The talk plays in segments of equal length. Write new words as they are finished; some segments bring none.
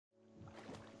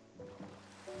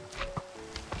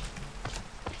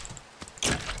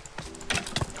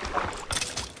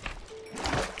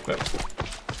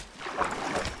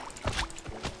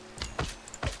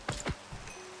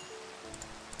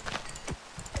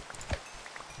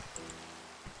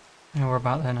Yeah, we're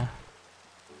about there now.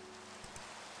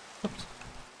 Oops.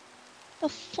 The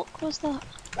fuck was that?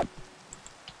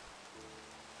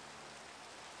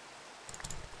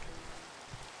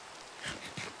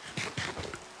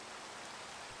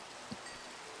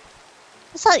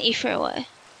 What's that you threw away?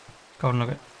 Golden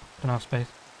nugget. Don't have space.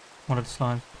 One of the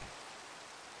slimes.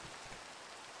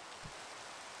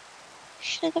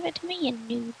 Should have given it to me, you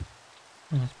noob.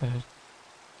 I suppose.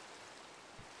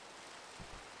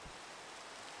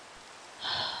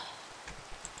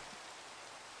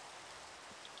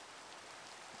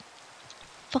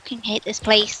 Fucking hate this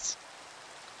place.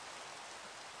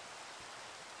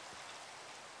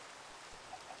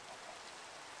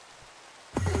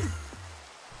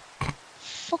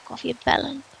 Fuck off, you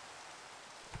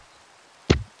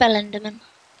Bellenderman.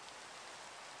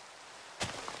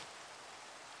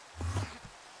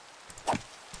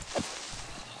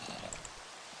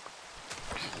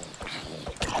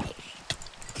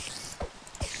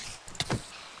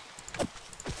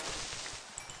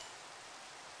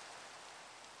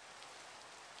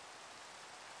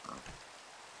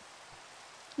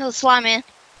 Little slime man.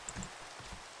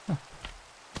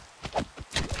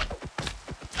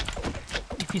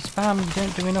 If you spam, you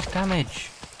don't do enough damage.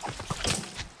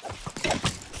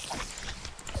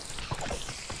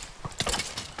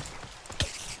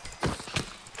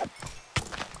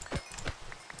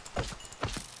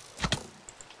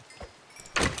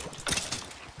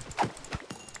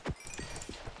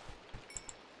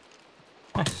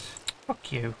 Nice.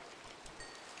 Fuck you.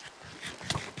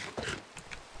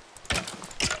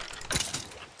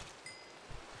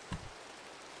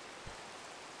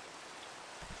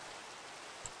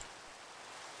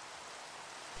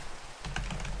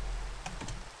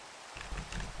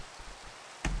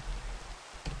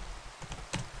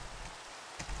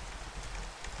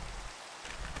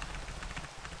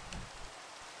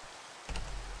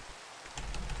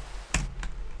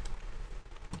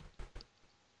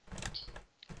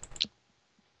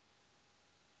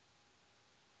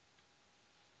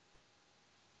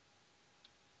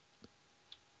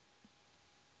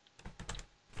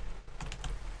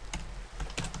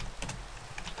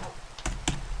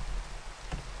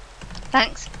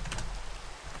 Thanks.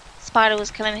 Spider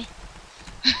was killing me.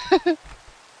 Could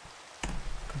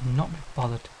not be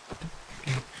bothered.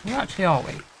 Where actually are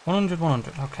we? 100,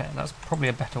 100. Okay, that's probably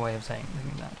a better way of saying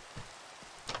that.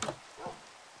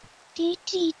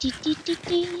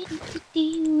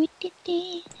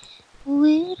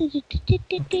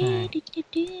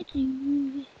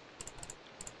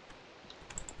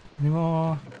 Any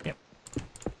more? Yep.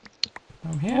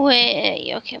 I'm here.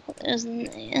 Wait, okay, put those in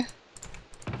there.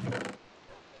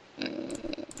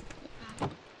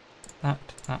 That.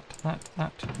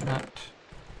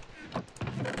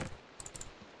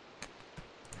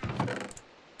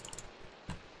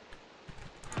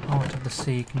 Part of the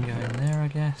sea can go in there, I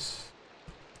guess.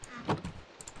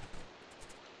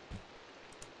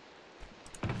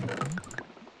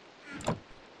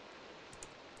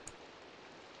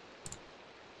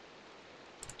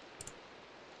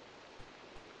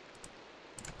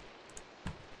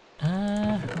 What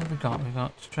have we got? We've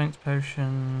got strength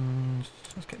potions.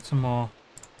 Let's get some more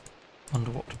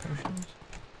underwater potions.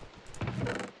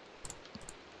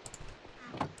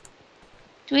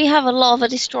 Do we have a lava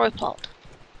destroy pot?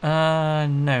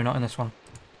 No, not in this one.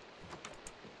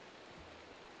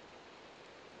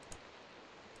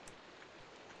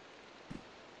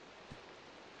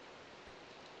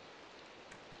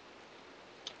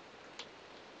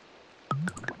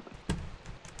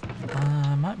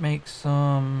 I might make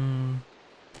some...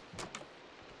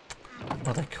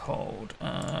 What are they called?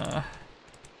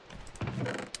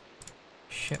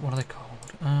 Shit, what are they called?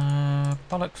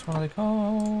 Bollocks, what are they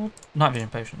called? Night vision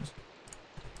potions.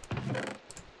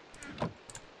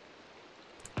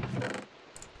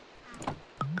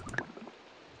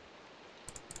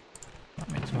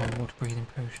 Might make some more water breathing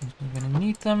potions because we're going to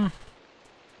need them.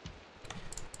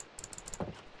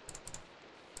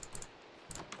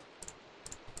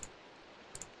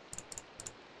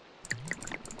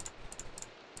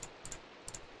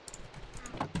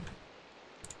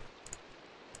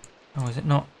 Oh, is it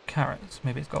not carrots?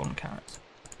 Maybe it's golden carrots.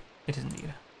 It isn't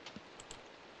either.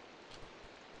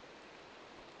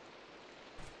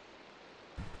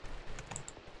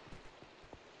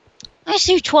 I just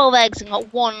threw 12 eggs and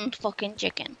got one fucking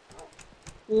chicken.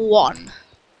 One.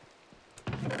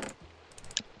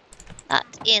 That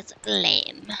is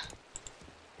lame.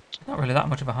 Not really that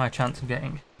much of a high chance of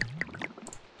getting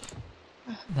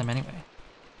them anyway.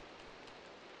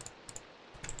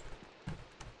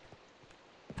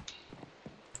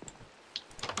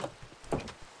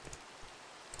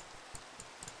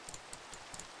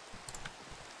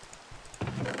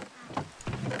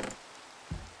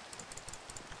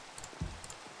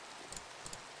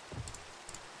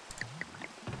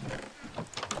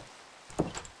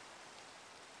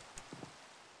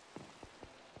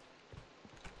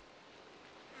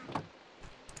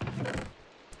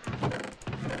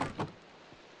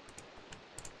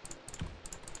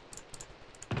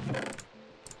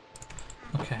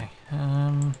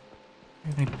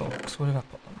 where did I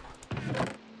put them?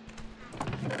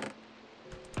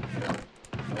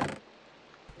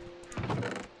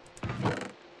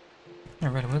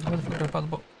 Yeah, really, where the fuck did I put the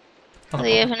book? Oh, Are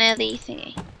they over near the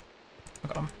thingy? I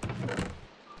got them.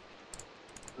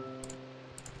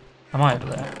 Am I over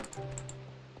there?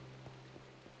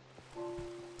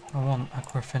 I want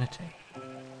Aqua Affinity.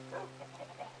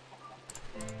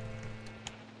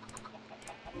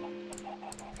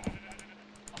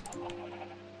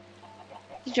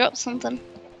 You dropped something.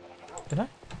 Did I?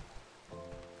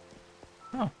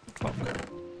 Oh, clock.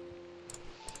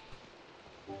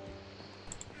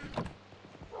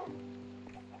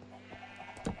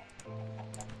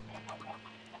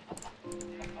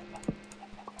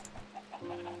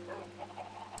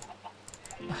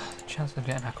 The chance of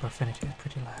getting Aqua Affinity is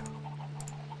pretty low.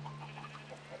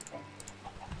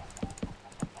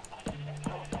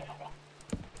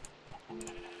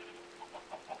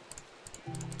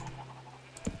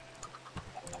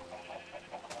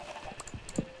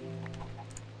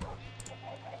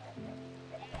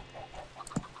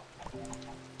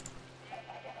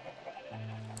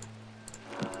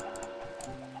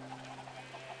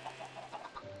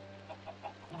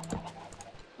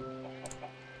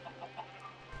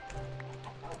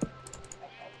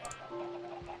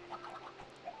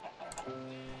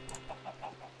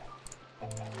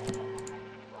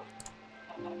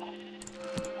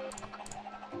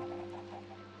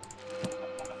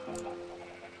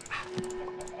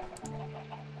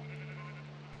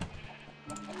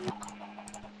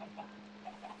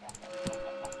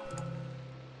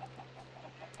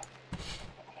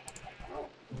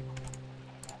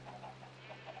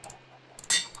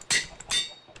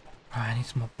 Right, I need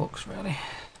some more books, really.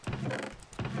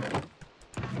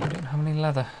 I don't have any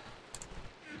leather.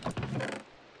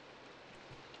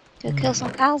 Go kill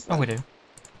some cows then. Oh, we do.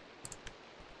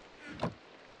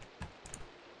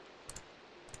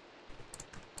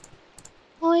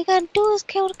 All you gotta do is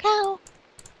kill the cow.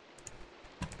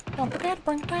 Don't forget to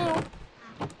bring it down.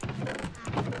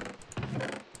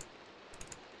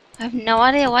 I have no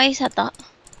idea why you said that.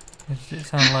 It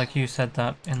sounded like you said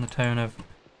that in the tone of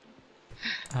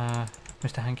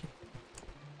Mr. Hankey.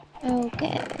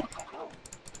 Okay.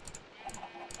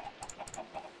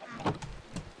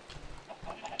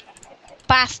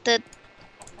 Bastard.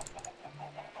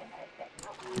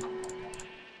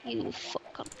 You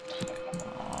fucker.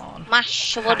 Come on. My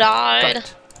shovel Got died.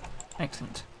 it.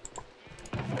 Excellent.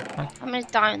 How many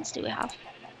diamonds do we have?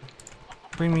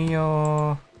 Bring me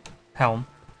your helm.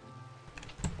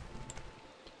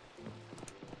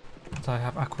 So I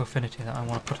have Aqua Affinity that I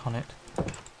want to put on it.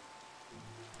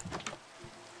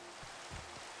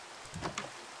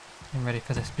 I'm ready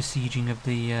for this besieging of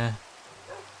the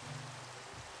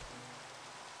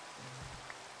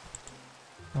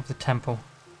temple.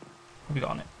 What have we got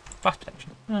on it? Fast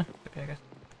protection. Okay, I guess.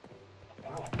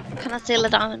 Can I steal a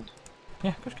diamond?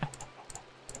 Yeah, good can.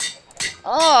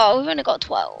 Oh, we've only got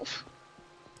 12.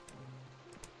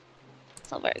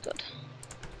 It's not very good.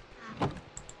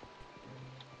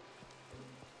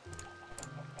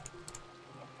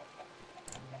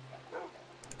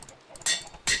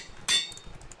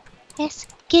 Yes,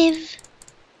 give.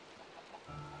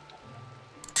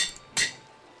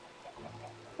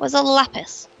 Where's all the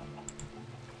lapis?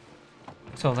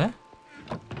 It's all there.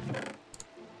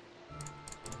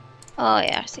 Oh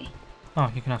yeah, I see.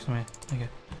 Oh, you can have some here. There you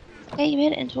go. Okay, you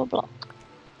made it into a block.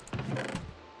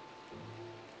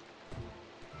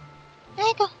 There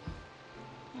you go.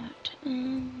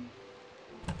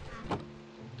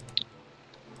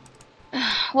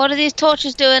 Right, what are these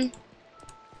torches doing?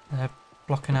 They're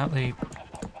blocking out the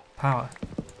power.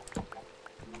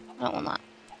 I don't want that.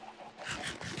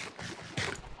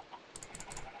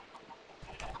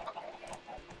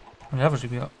 How many levels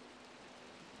have you got?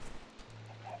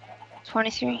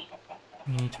 23.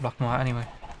 You need to block them out anyway.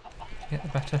 To get the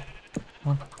better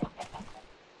one.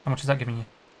 How much is that giving you?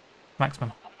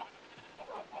 Maximum.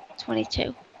 22.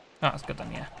 Oh, that's good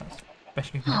then, yeah. That's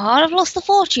best you Oh, can. I've lost the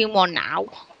fortune one now.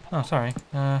 Oh, sorry.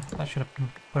 That should have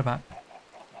been put back.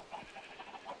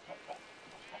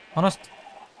 On a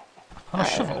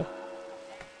shovel?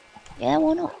 Yeah,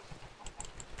 why not?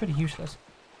 Pretty useless.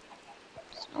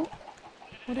 It's not.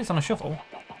 Well, it is on a shovel.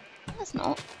 That's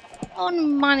not.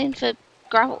 I'm mining for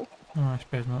gravel. Oh, I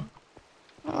suppose not.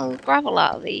 I'll gravel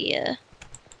out of the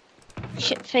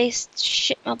shit-faced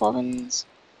shit-my-bobbins.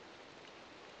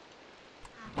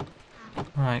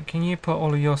 Right, can you put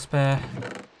all of your spare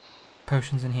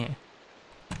potions in here?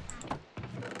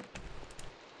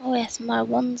 Oh yes, my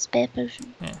one spare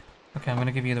potion. Yeah. Okay, I'm going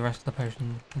to give you the rest of the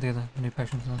potion, the new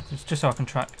potions, just so I can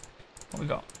track what we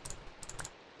got.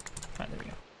 Right, there we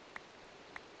go.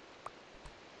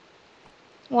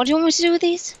 What do you want me to do with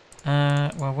these?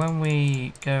 Well, when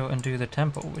we go and do the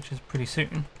temple, which is pretty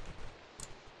soon,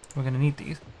 we're going to need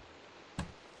these.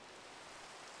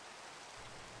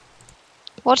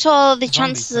 What are the Zombies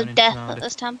chances of turning death around at it.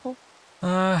 this temple?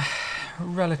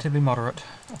 Relatively moderate.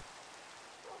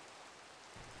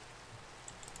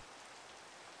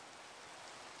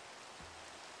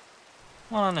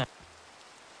 Well, I know.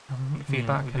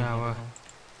 Feedback in our...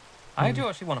 I do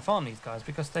actually want to farm these guys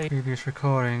because they... Previous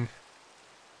recording,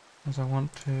 as I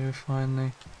want to find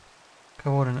the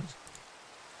coordinates.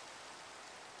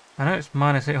 I know it's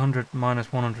minus 800,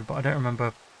 minus 100, but I don't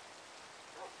remember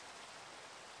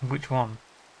which one.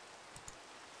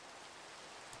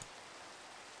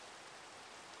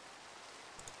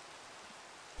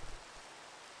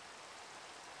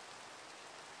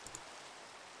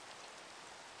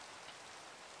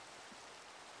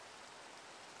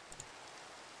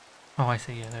 Oh, I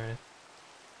see, yeah, there it is.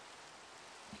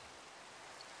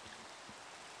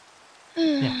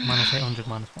 Yeah, minus 800,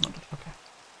 minus 100, okay.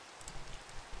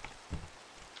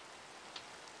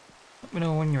 Let me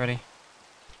know when you're ready.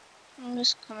 I'm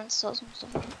just coming to sort some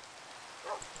stuff out.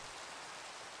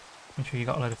 Make sure you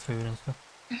got a load of food and stuff.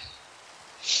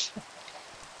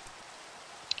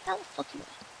 How the fuck you?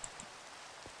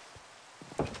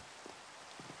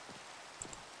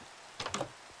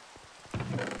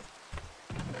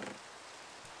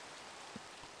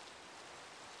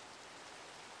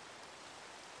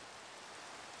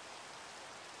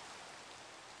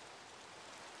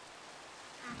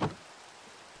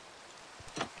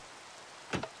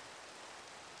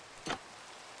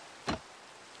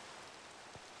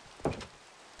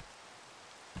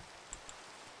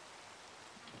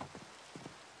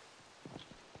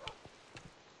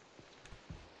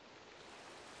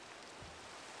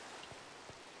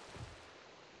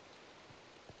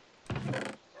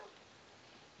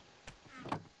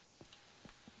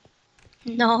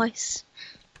 Nice.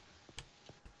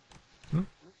 Hmm?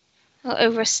 Got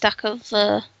over a stack of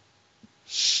arrows.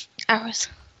 Nice.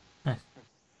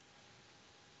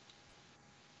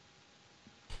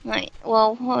 Right,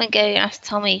 well, when we go, you have to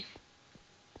tell me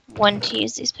when to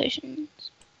use these potions.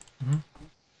 Mm-hmm.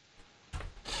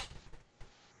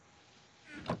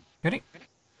 Ready?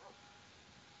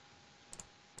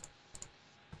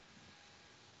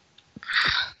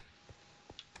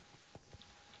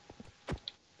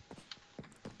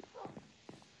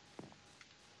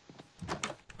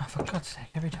 Oh, for God's sake,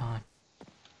 every time.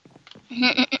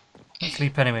 Let's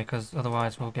sleep anyway, because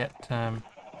otherwise we'll get... Oh,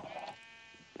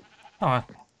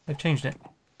 they've changed it.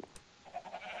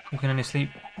 You can only sleep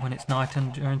when it's night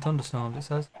and during thunderstorms, it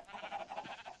says.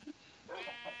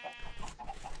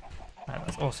 Right,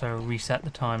 let's also reset the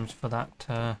times for that,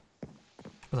 for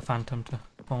the phantom to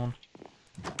spawn.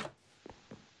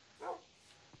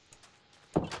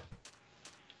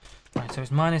 Right, so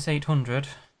it's minus 800,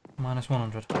 minus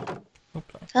 100.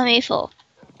 Oops, sorry. Tell me for.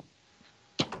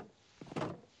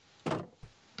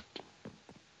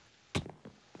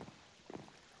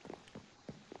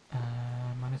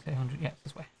 Minus 800, yeah,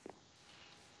 this way.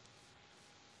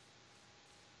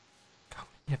 God,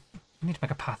 yeah, we need to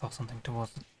make a path or something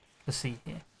towards the sea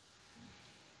here.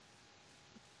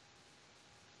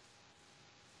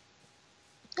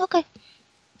 Okay.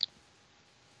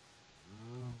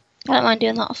 I don't mind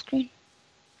doing that off screen.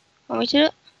 Want me to do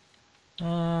it?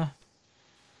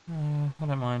 I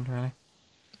don't mind, really.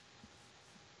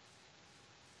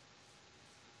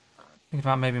 Think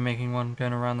about maybe making one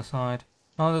going around the side.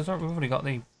 Oh, we've already got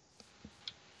the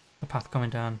path coming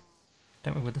down,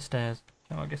 don't we, with the stairs.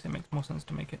 So I guess it makes more sense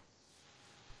to make it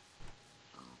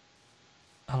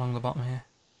along the bottom here.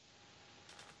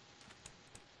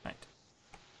 Right.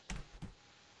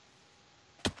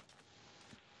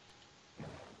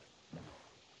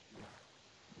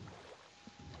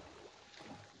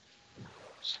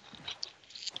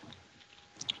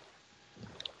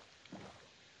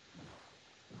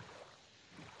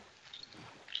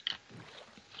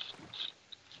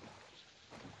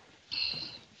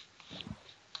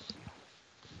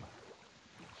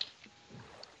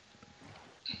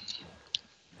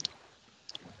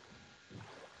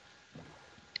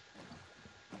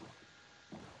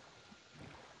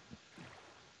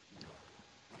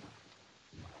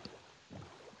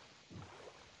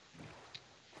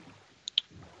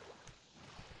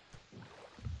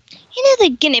 You know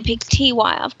the guinea pig TY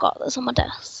I've got that's on my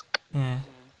desk? Yeah.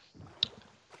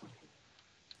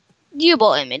 You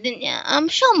bought it me, didn't you? I'm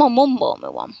sure my mum bought me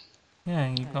one. Yeah,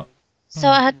 you got... So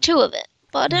I had two of it,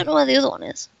 but I don't know where the other one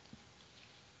is.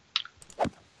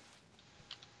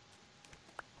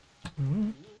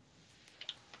 Mm.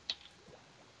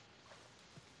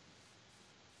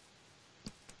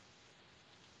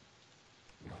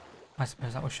 I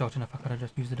suppose that was short enough. I could have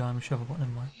just used the diamond shovel, but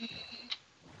never mind.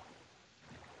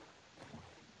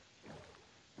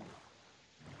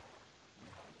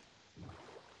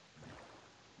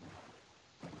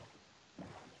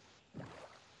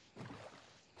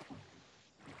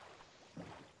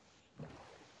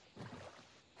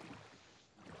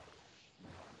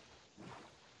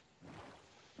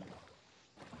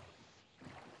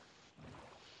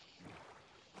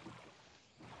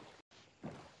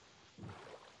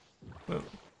 Whoa.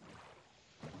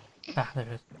 Ah, there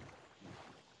it is.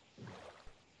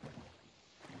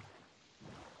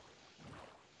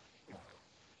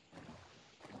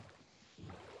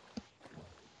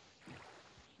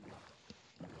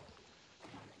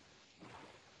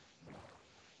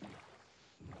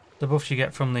 The buffs you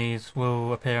get from these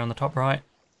will appear on the top right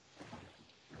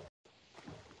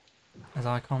as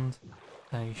icons.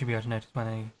 So you should be able to notice when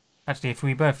they... Actually, if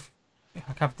we both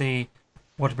have the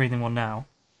water breathing one now.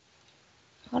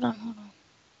 Hold on.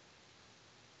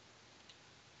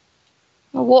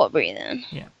 My water breathing.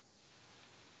 Yeah.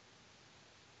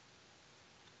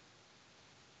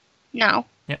 Now.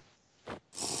 Yep.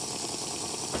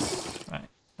 Right,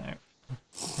 so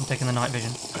I'm taking the night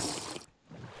vision.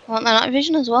 I want the night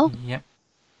vision as well. Yep.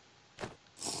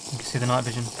 You can see the night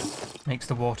vision makes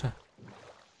the water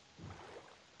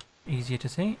easier to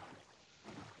see.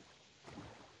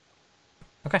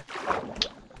 Okay,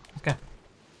 let's go.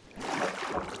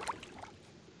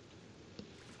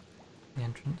 The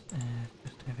entrance is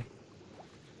just heavy.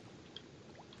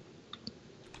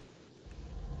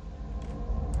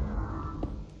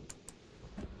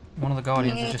 One of the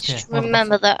guardians is just here. Just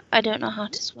remember that I don't know how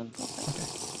to swim properly.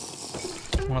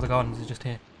 Okay. One of the guardians is just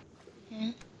here.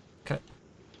 Yeah. Okay.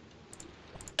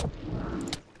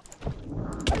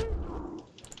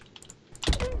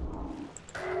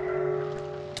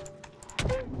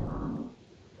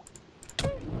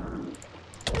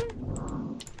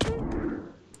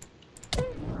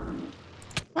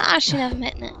 I should have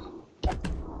met it.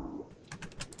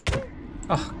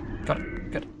 Oh, got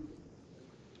it. Good.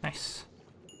 Nice.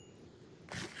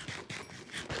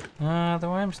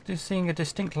 Though I'm still seeing a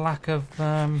distinct lack of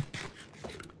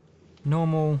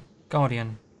normal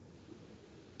guardian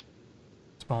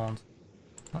spawns.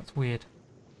 That's weird.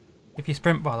 If you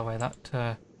sprint, by the way,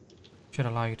 that should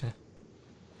allow you to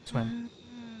swim.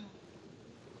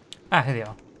 Ah, here they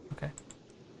are. Okay.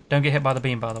 Don't get hit by the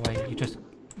beam, by the way. You just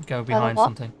go behind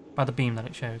something. By the beam that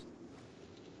it shows.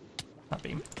 That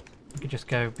beam. You could just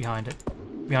go behind it.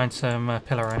 Behind some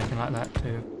pillar or anything like that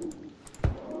too.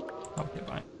 That would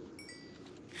be right.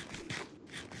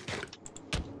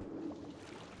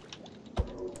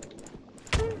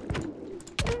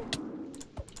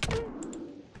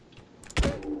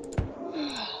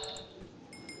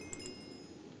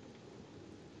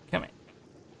 Come in.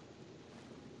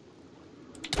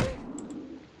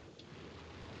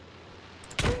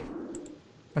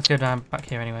 Let's go down back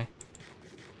here anyway.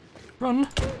 Run!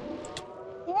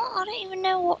 What? I don't even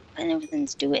know what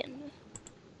everything's doing.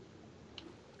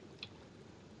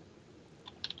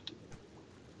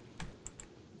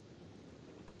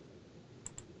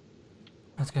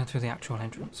 Let's go through the actual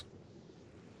entrance.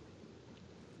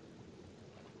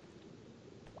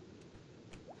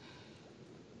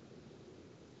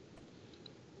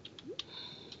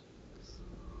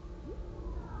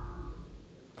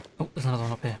 Oh, there's another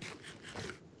one up here.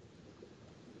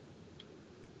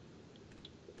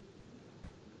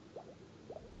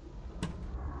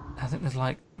 I think there's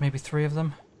like maybe 3 of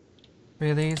them. 3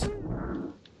 of these.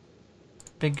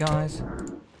 Big guys.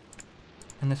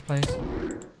 In this place.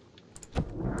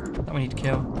 That we need to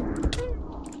kill.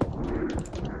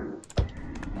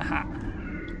 Aha!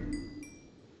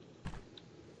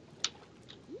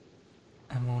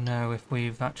 And we'll know if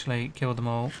we've actually killed them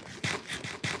all.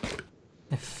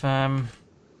 If the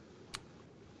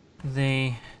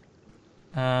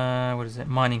what is it?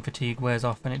 Mining fatigue wears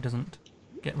off and it doesn't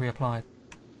get reapplied.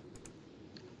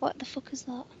 What the fuck is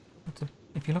that?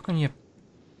 If you look on your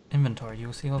inventory,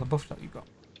 you'll see all the buffs that you've got.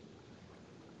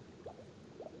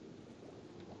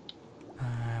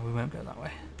 We won't go that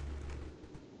way.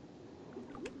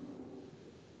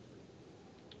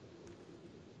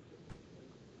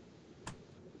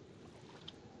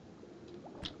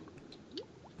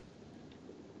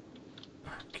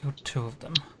 Killed 2 of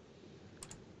them.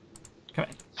 Come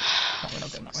in. No, we're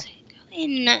not going that way.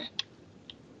 In.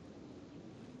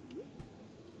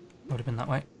 Would have been that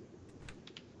way.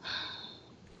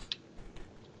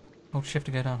 Hold shift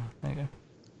to go down. There you go.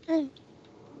 Oh.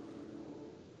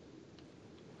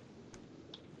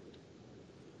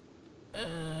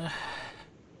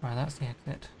 Right, that's the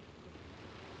exit.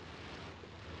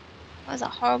 What is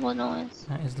that horrible noise?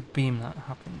 That is the beam that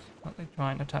happens, that they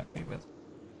try and attack me with.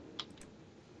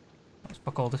 Let's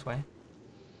fuck all this way.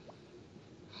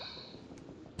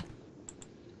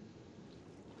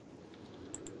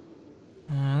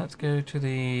 Let's go to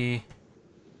the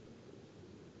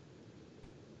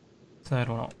third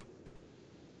one up.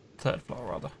 Third floor,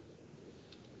 rather.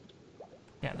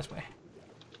 Yeah, this way.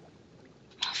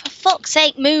 Oh, for fuck's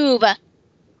sake, move!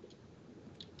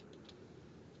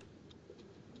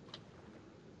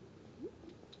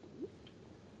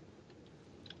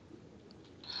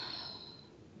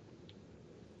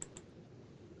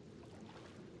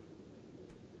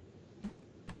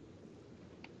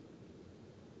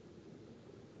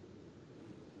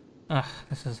 Ah,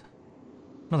 this is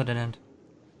another dead end.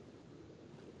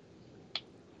 I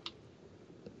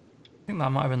think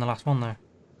that might have been the last one though.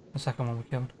 The second one we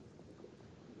killed.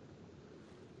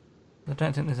 I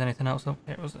don't think there's anything else up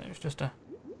here, was there? It was just a...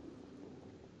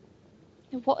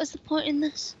 What is the point in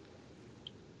this?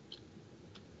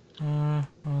 Well,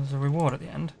 there's a reward at the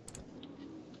end.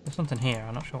 There's something here,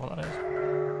 I'm not sure what that is.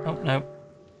 Oh, no.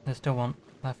 There's still one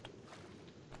left.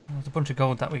 There's a bunch of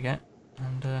gold that we get.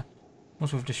 And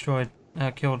once we've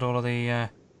killed all of the...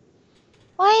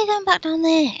 Why are you going back down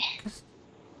there? Because...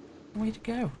 Where to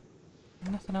go?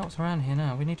 There's nothing else around here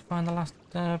now. We need to find the last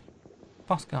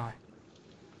boss guy.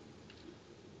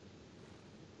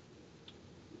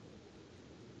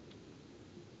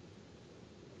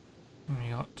 We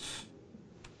got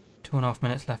 2.5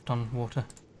 minutes left on water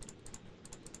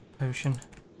potion.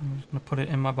 I'm just going to put it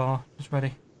in my bar, just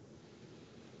ready.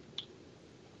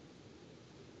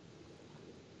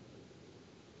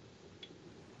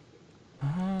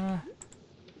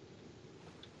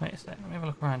 Wait a sec, let me have a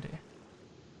look around here.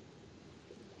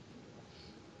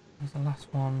 There's the last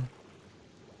one.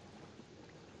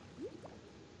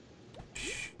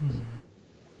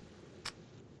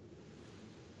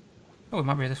 Oh, it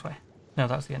might be this way. No,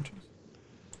 that's the entrance.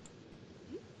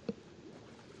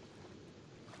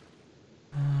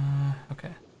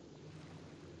 Okay.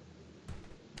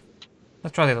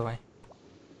 Let's try the other way.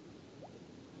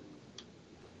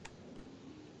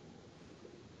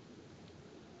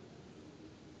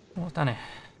 What's down here?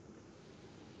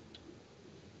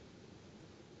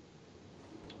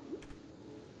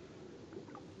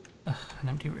 Ugh, an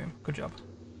empty room. Good job.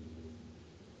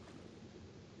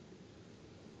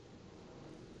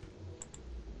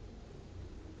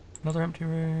 Another empty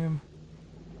room.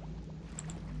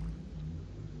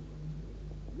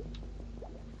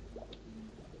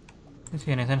 Didn't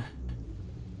see anything.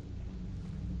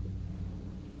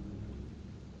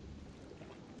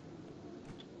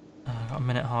 I've got a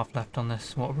minute and a half left on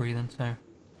this water breathing, so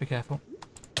be careful.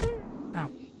 Ow.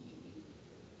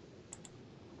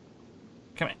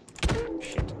 Come here.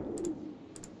 Shit.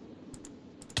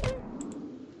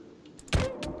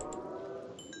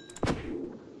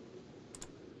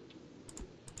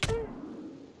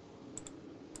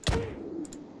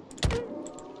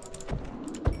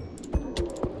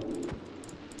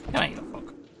 Come here, you little fuck.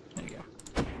 There you go.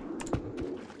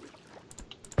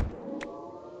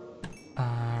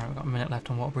 We've got a minute left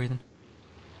on water breathing.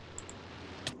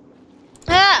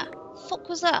 Ah! Fuck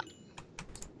was that?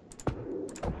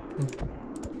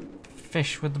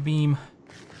 Fish with the beam.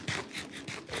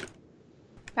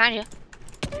 Found you.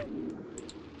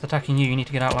 It's attacking you, you need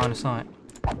to get out line of sight.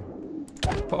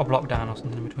 Put a block down or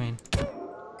something in between.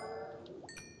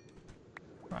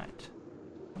 Right.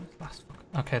 Last fuck.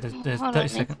 Okay, there's 30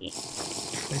 seconds.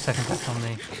 30 seconds left on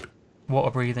the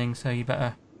water breathing, so you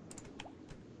better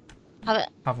Have it.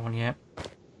 have one yet.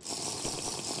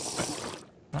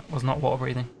 That was not water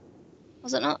breathing.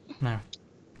 Was it not? No.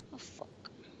 Oh fuck.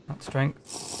 That's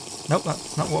strength. Nope,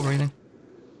 that's not water breathing.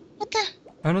 What the?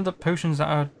 Only the potions that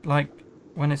are like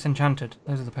when it's enchanted.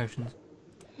 Those are the potions.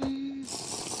 Well,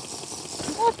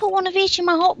 I put one of each in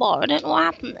my hotbar. I don't know what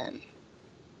happened then.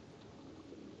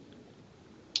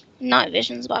 Night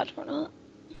vision's about to run out.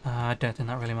 I don't think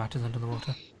that really matters under the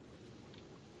water.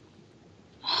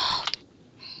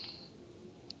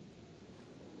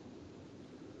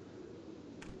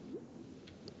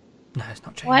 No, it's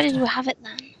not changed. Why did you have it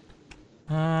then?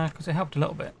 Because it helped a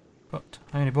little bit, but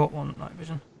I only bought one night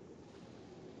vision.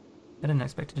 I didn't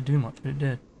expect it to do much, but it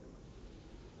did.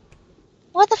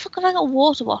 Why the fuck have I got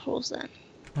water bottles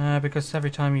then? Because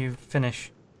every time you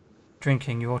finish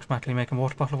drinking, you automatically make a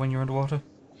water bottle when you're underwater.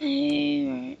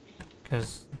 Right.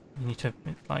 Because you need to,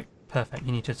 it's like perfect,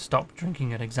 you need to stop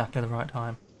drinking at exactly the right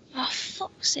time. Oh,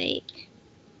 fuck's sake.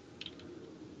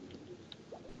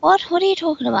 What? What are you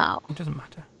talking about? It doesn't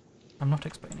matter. I'm not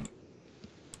explaining.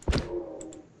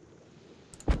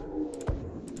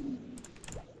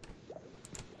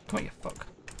 Come on, you fuck.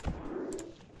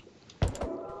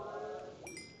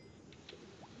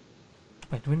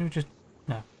 Wait, do we just...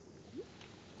 No.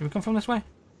 Did we come from this way?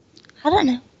 I don't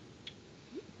know.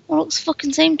 Well, looks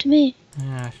fucking same to me.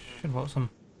 Yeah, I should walk some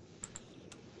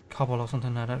cobble or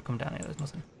something. No, don't come down here, there's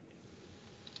nothing.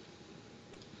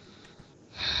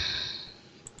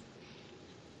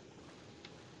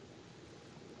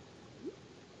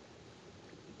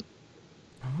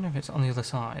 I wonder if it's on the other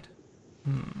side.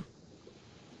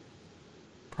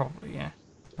 Probably, yeah.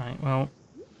 Right, well...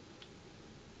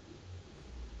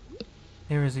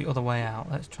 Here is the other way out.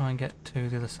 Let's try and get to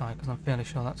the other side, because I'm fairly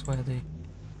sure that's where the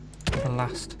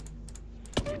last...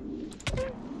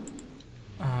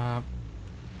 the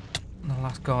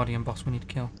last Guardian boss we need to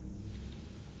kill.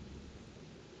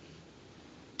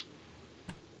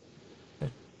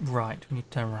 Right, we need to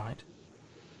turn right.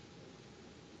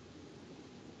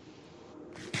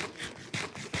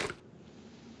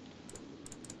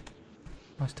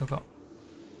 I still got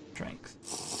strength.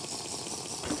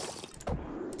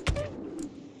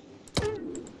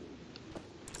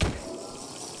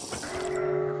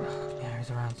 Yeah,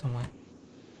 he's around somewhere.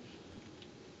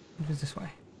 What is this way?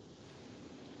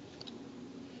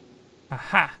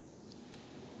 Aha!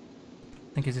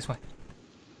 I think it's this way.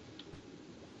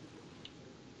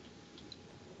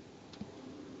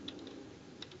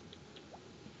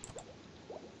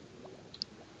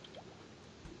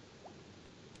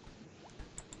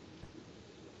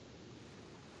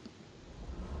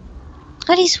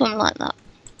 How do you swim like that?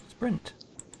 Sprint.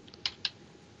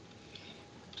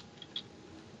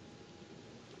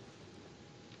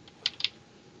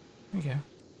 There you go.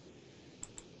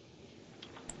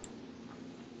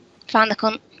 Found the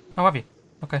cunt. Oh, have you?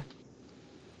 Okay.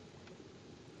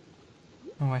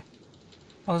 No way.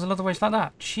 Oh, there's another way like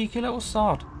that. Cheeky little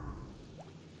sod.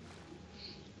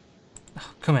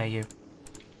 Oh, come here, you.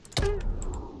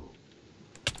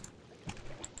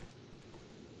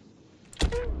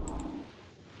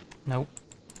 Nope.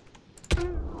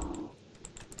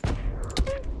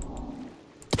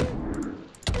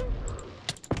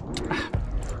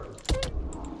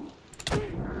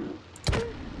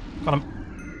 Got him.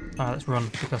 Alright, let's run,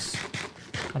 because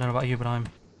I don't know about you, but I'm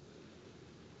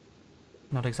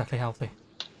not exactly healthy.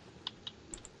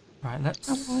 Right, let's...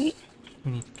 Alright.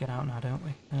 We need to get out now, don't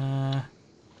we?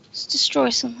 Let's destroy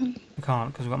something. We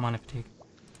can't, because we've got minor fatigue.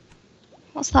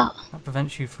 What's that? That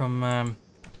prevents you from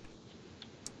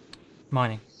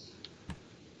mining.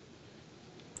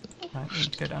 Right, we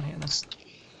need to go down here then.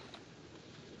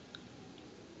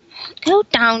 Go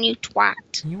down, you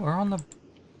twat. You are on the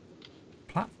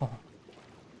platform.